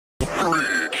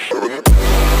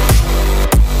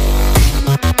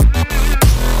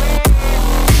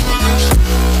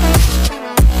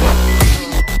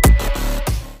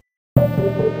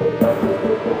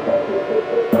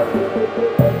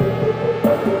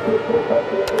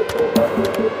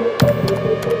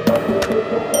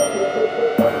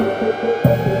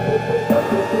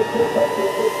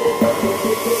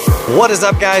What is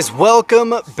up, guys?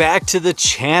 Welcome back to the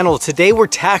channel. Today we're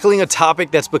tackling a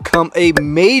topic that's become a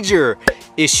major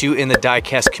issue in the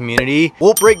diecast community.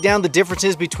 We'll break down the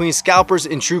differences between scalpers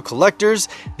and true collectors,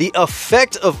 the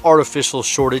effect of artificial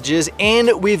shortages,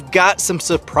 and we've got some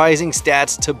surprising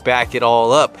stats to back it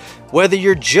all up. Whether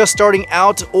you're just starting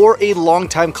out or a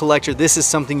longtime collector, this is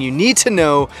something you need to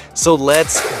know, so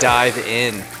let's dive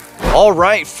in. All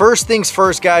right, first things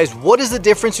first, guys, what is the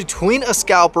difference between a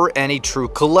scalper and a true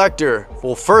collector?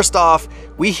 Well, first off,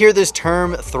 we hear this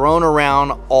term thrown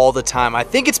around all the time. I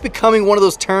think it's becoming one of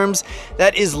those terms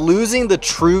that is losing the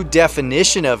true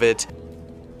definition of it.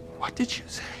 What did you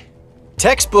say?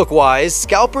 Textbook-wise,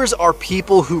 scalpers are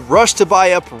people who rush to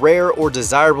buy up rare or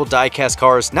desirable diecast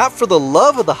cars, not for the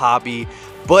love of the hobby,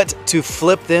 but to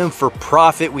flip them for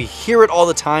profit. We hear it all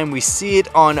the time. We see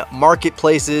it on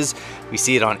marketplaces. We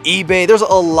see it on eBay. There's a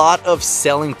lot of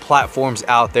selling platforms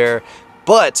out there.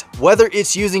 But whether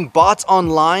it's using bots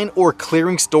online or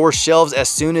clearing store shelves as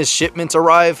soon as shipments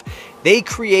arrive, they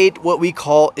create what we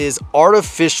call is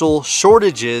artificial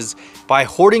shortages by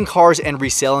hoarding cars and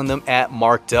reselling them at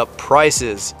marked up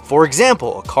prices. For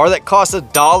example, a car that costs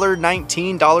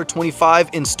 $1.19,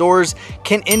 $1.25 in stores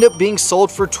can end up being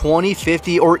sold for $20,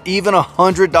 $50, or even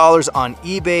 $100 on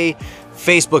eBay,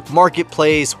 Facebook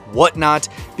Marketplace, whatnot,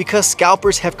 because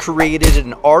scalpers have created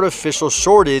an artificial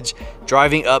shortage,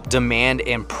 driving up demand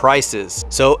and prices.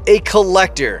 So a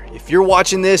collector, if you're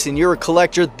watching this and you're a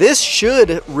collector, this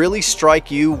should really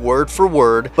strike you word for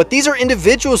word. But these are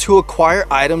individuals who acquire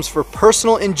items for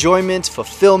personal enjoyment,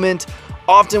 fulfillment,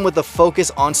 often with a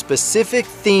focus on specific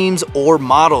themes or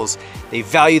models. They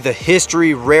value the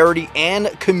history, rarity, and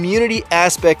community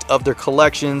aspect of their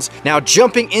collections. Now,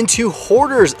 jumping into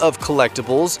hoarders of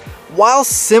collectibles, while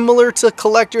similar to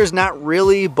collectors, not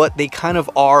really, but they kind of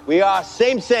are. We are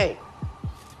same,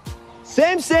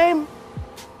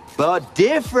 but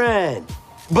different,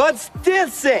 but still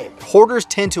same. Hoarders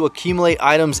tend to accumulate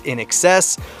items in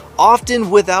excess, often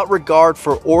without regard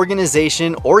for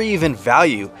organization or even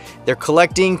value. Their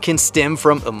collecting can stem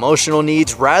from emotional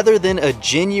needs rather than a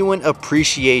genuine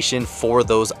appreciation for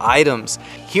those items.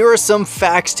 Here are some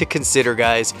facts to consider,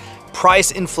 guys.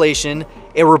 Price inflation.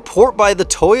 A report by the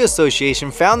Toy Association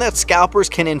found that scalpers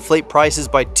can inflate prices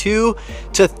by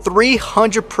 200 to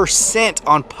 300%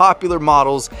 on popular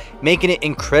models, making it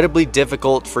incredibly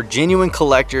difficult for genuine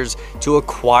collectors to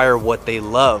acquire what they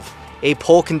love. A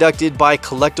poll conducted by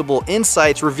Collectible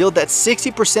Insights revealed that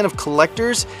 60% of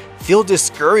collectors feel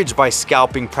discouraged by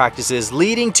scalping practices,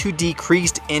 leading to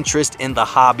decreased interest in the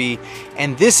hobby.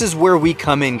 And this is where we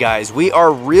come in, guys. We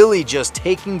are really just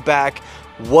taking back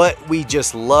what we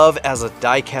just love as a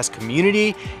diecast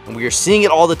community, and we are seeing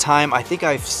it all the time. I think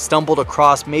I've stumbled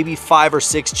across maybe 5 or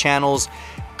 6 channels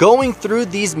going through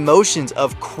these motions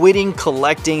of quitting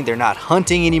collecting. They're not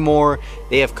hunting anymore.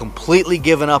 They have completely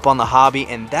given up on the hobby,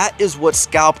 and that is what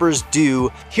scalpers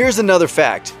do. Here's another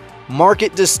fact.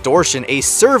 Market distortion. A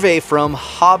survey from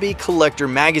Hobby Collector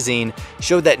magazine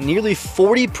showed that nearly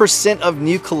 40% of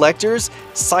new collectors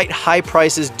cite high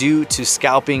prices due to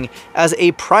scalping as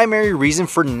a primary reason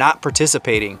for not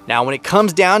participating. Now, when it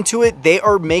comes down to it, they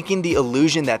are making the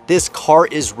illusion that this car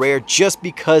is rare just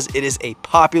because it is a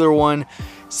popular one.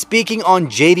 Speaking on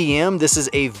JDM, this is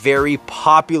a very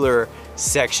popular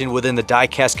section within the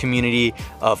diecast community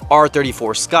of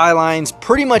R34 Skylines,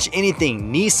 pretty much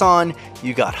anything Nissan.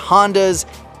 You got Hondas.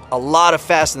 A lot of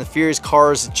Fast and the Furious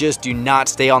cars just do not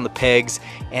stay on the pegs,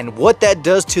 and what that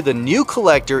does to the new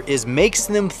collector is makes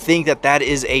them think that that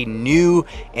is a new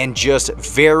and just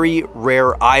very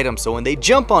rare item. So when they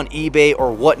jump on eBay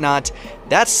or whatnot,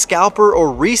 that scalper or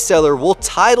reseller will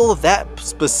title that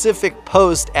specific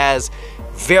post as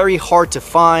very hard to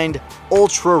find,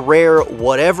 ultra rare,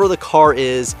 whatever the car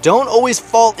is. Don't always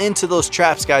fall into those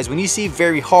traps, guys. When you see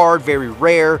very hard, very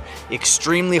rare,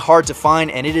 extremely hard to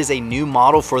find, and it is a new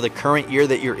model for the current year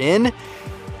that you're in,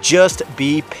 just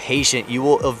be patient. You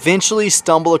will eventually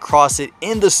stumble across it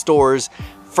in the stores.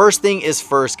 First thing is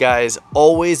first, guys,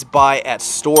 always buy at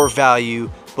store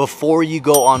value before you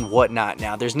go on whatnot.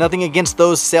 Now, there's nothing against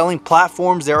those selling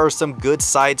platforms. There are some good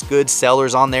sites, good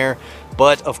sellers on there,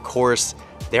 but of course,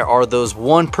 there are those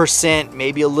 1%,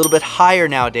 maybe a little bit higher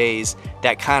nowadays,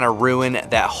 that kind of ruin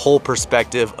that whole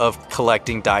perspective of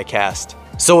collecting diecast.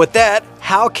 So with that,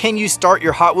 how can you start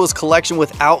your Hot Wheels collection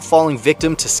without falling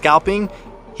victim to scalping?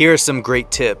 Here are some great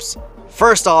tips.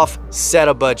 First off, set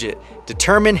a budget.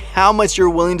 Determine how much you're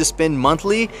willing to spend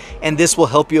monthly, and this will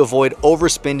help you avoid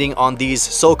overspending on these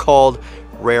so-called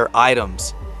rare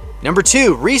items. Number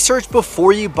 2, research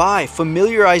before you buy.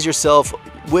 Familiarize yourself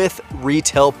with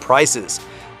retail prices.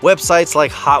 Websites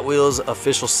like Hot Wheels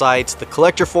official sites, the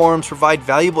collector forums provide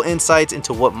valuable insights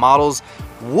into what models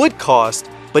would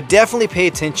cost, but definitely pay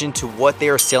attention to what they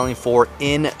are selling for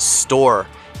in store.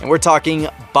 And we're talking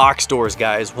box stores,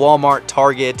 guys. Walmart,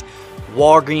 Target,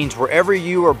 Walgreens, wherever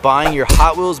you are buying your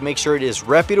Hot Wheels, make sure it is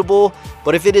reputable.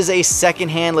 But if it is a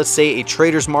secondhand, let's say a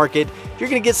trader's market, you're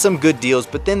gonna get some good deals,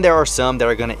 but then there are some that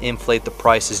are gonna inflate the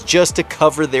prices just to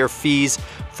cover their fees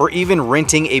for even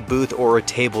renting a booth or a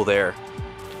table there.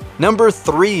 Number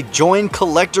 3, join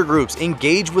collector groups.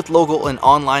 Engage with local and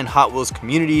online Hot Wheels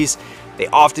communities. They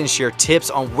often share tips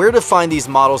on where to find these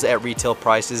models at retail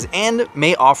prices and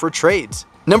may offer trades.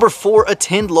 Number 4,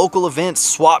 attend local events.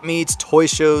 Swap meets, toy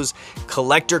shows,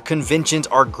 collector conventions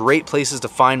are great places to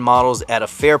find models at a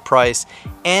fair price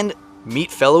and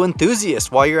meet fellow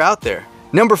enthusiasts while you're out there.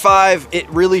 Number 5, it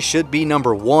really should be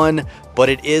number 1, but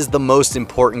it is the most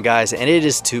important, guys, and it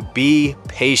is to be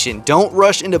patient. Don't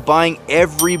rush into buying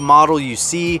every model you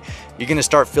see. You're gonna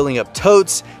start filling up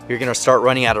totes, you're gonna start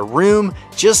running out of room.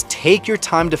 Just take your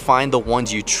time to find the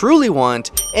ones you truly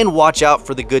want and watch out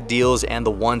for the good deals and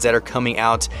the ones that are coming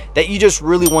out that you just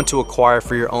really want to acquire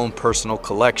for your own personal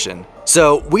collection.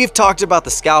 So we've talked about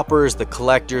the scalpers, the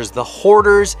collectors, the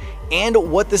hoarders, and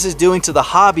what this is doing to the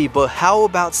hobby, but how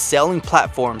about selling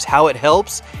platforms, how it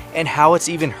helps and how it's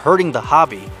even hurting the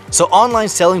hobby? So online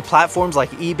selling platforms like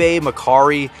eBay,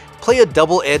 Mercari play a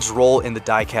double-edged role in the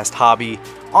diecast hobby.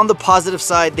 On the positive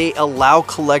side, they allow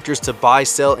collectors to buy,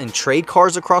 sell, and trade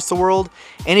cars across the world.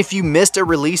 And if you missed a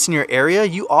release in your area,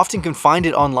 you often can find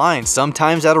it online,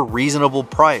 sometimes at a reasonable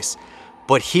price.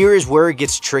 But here is where it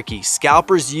gets tricky.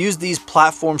 Scalpers use these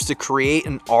platforms to create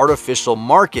an artificial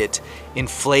market,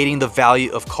 inflating the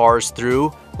value of cars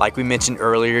through, like we mentioned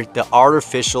earlier, the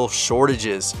artificial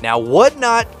shortages. Now,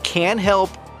 Whatnot can help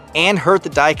and hurt the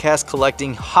diecast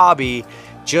collecting hobby,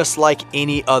 just like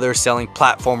any other selling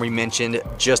platform we mentioned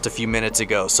just a few minutes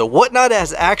ago. So Whatnot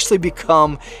has actually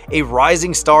become a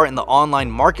rising star in the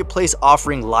online marketplace,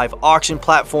 offering live auction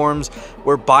platforms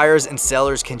where buyers and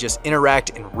sellers can just interact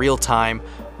in real time.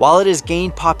 While it has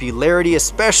gained popularity,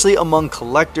 especially among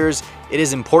collectors, it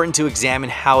is important to examine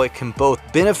how it can both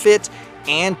benefit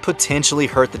and potentially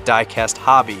hurt the diecast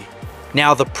hobby.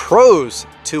 Now, the pros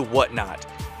to Whatnot.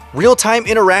 Real-time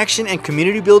interaction and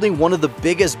community building. One of the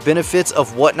biggest benefits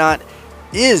of Whatnot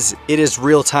is it is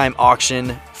real-time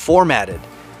auction formatted.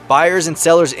 Buyers and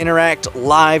sellers interact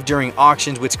live during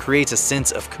auctions, which creates a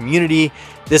sense of community.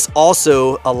 This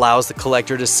also allows the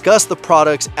collector to discuss the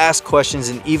products, ask questions,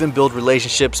 and even build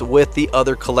relationships with the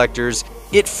other collectors.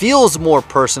 It feels more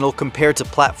personal compared to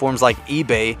platforms like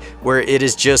eBay, where it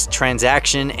is just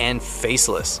transaction and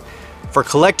faceless. For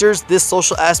collectors, this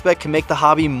social aspect can make the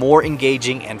hobby more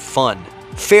engaging and fun.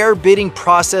 Fair bidding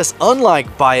process.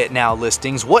 Unlike buy it now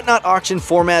listings, Whatnot auction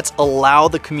formats allow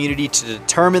the community to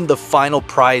determine the final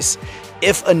price.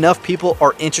 If enough people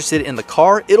are interested in the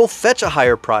car, it'll fetch a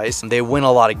higher price. They win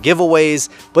a lot of giveaways,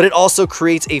 but it also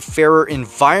creates a fairer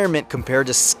environment compared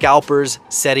to scalpers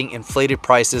setting inflated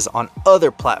prices on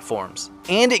other platforms.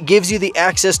 And it gives you the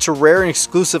access to rare and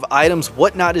exclusive items.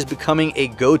 Whatnot is becoming a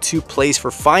go-to place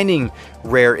for finding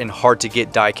rare and hard to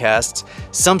get diecasts.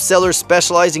 Some sellers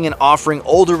specializing in offering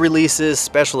older releases,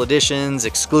 special editions,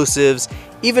 exclusives,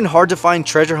 even hard to find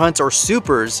treasure hunts or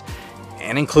supers,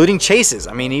 and including chases.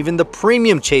 I mean, even the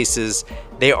premium chases,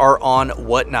 they are on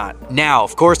Whatnot. Now,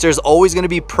 of course, there's always going to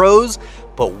be pros,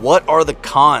 but what are the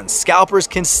cons? Scalpers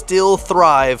can still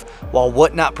thrive while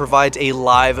Whatnot provides a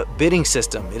live bidding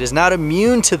system. It is not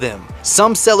immune to them.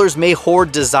 Some sellers may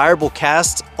hoard desirable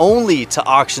casts only to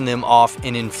auction them off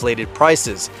in inflated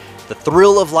prices. The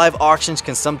thrill of live auctions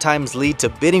can sometimes lead to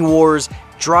bidding wars,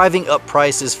 driving up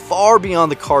prices far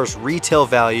beyond the car's retail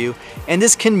value, and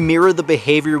this can mirror the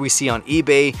behavior we see on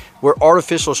eBay, where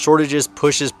artificial shortages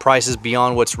pushes prices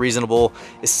beyond what's reasonable,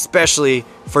 especially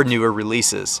for newer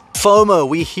releases. FOMO,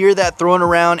 we hear that thrown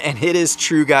around, and it is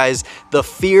true, guys. The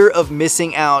fear of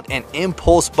missing out and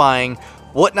impulse buying.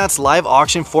 Whatnot's live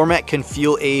auction format can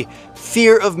fuel a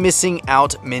fear of missing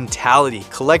out mentality.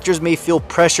 Collectors may feel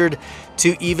pressured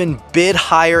to even bid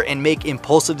higher and make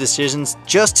impulsive decisions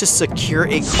just to secure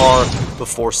a car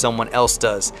before someone else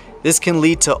does. This can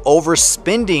lead to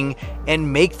overspending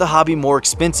and make the hobby more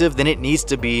expensive than it needs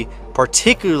to be,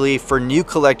 particularly for new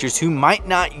collectors who might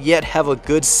not yet have a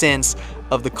good sense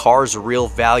of the car's real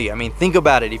value. I mean, think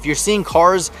about it. If you're seeing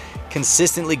cars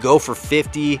consistently go for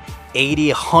 $50,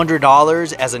 $80,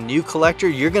 $100 as a new collector,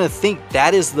 you're gonna think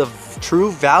that is the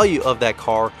true value of that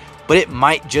car, but it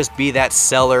might just be that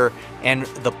seller and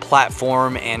the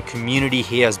platform and community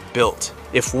he has built.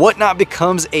 If Whatnot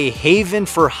becomes a haven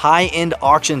for high-end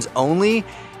auctions only,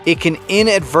 it can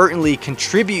inadvertently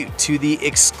contribute to the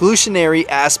exclusionary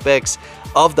aspects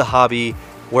of the hobby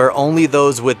where only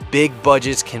those with big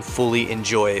budgets can fully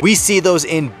enjoy it. We see those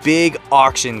in big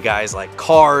auction guys like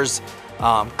cars,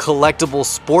 collectible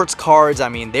sports cards. I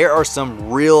mean, there are some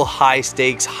real high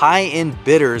stakes, high end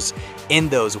bidders in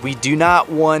those. We do not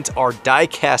want our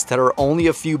diecast that are only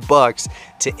a few bucks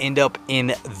to end up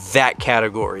in that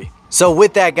category. So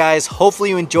with that guys, hopefully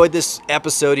you enjoyed this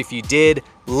episode. If you did,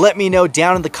 let me know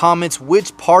down in the comments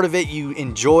which part of it you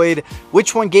enjoyed,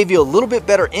 which one gave you a little bit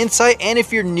better insight, and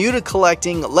if you're new to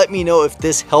collecting, let me know if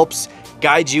this helps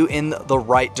guide you in the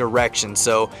right direction.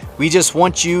 So we just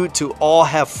want you to all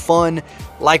have fun.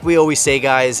 Like we always say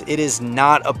guys, it is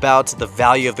not about the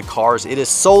value of the cars. It is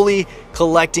solely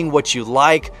collecting what you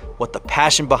like, what the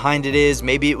passion behind it is.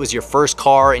 Maybe it was your first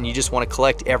car and you just want to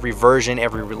collect every version,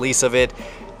 every release of it.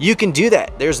 You can do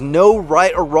that. There's no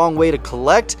right or wrong way to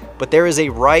collect, but there is a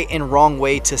right and wrong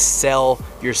way to sell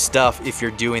your stuff if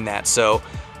you're doing that. So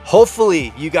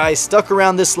hopefully you guys stuck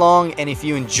around this long, and if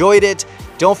you enjoyed it,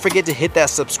 don't forget to hit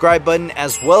that subscribe button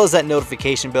as well as that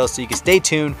notification bell so you can stay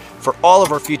tuned for all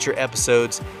of our future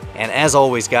episodes. And as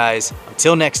always guys,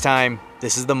 until next time,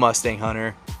 this is the Mustang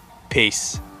Hunter.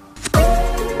 Peace.